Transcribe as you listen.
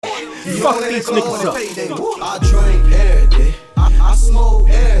Fuck these niggas up. I drink every day. I smoke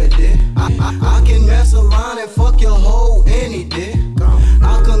every day. I can mess around and fuck your hoe any day.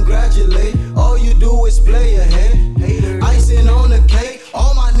 I congratulate. All you do is play ahead. Icing on the cake.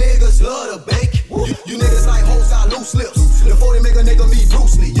 All my niggas love to bake. You niggas like hoes got loose lips. Before they make a nigga meet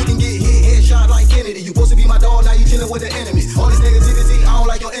Bruce Lee. You can get hit, headshot like Kennedy. You supposed to be my dog, now you chillin' with the enemies. All this negativity, I don't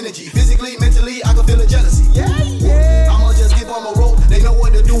like your energy. Physically, mentally, I can feel the jealousy. I'ma just give them a rope. They know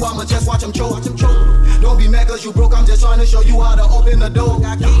what to do, I'ma just watch them choke. Don't be mad cause you broke, I'm just trying to show you how to open the door.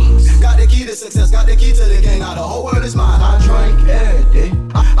 Got the key to success, got the key to the game. Now the whole world is mine. I drink every day.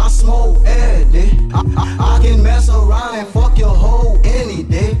 I smoke every day. I can mess around and fuck your hoe any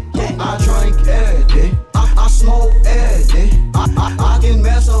day. I drink every day. I smoke every day. I can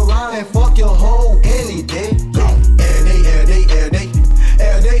mess around and fuck your hoe any day.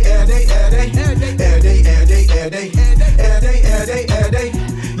 Every day.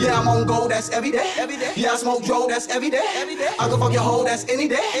 Yeah, I'm on gold, that's every day. Yeah, I smoke dro, that's every day. I can fuck your hoe, that's any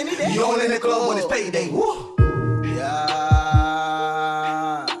day. You only in the club when it's payday. Woo. Yeah,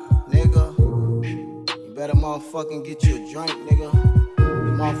 nigga. You better motherfucking get you a drink, nigga.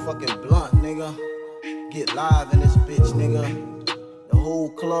 You motherfucking blunt, nigga. Get live in this bitch, nigga. The whole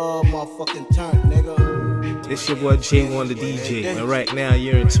club motherfucking turned, nigga. It's your boy J1 the DJ, and right now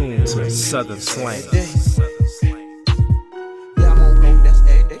you're in tune to Southern Slang. Yeah, I'm on gold, that's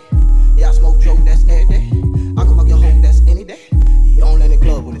every day. Yeah, I smoke dope, that's every day. I can fuck your hoe, that's any day. You only in the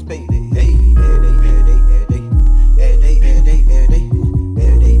club when it's payday. Hey, every day.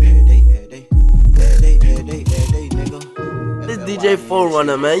 This DJ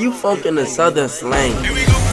Forerunner, man, you funkin' the Southern Slang.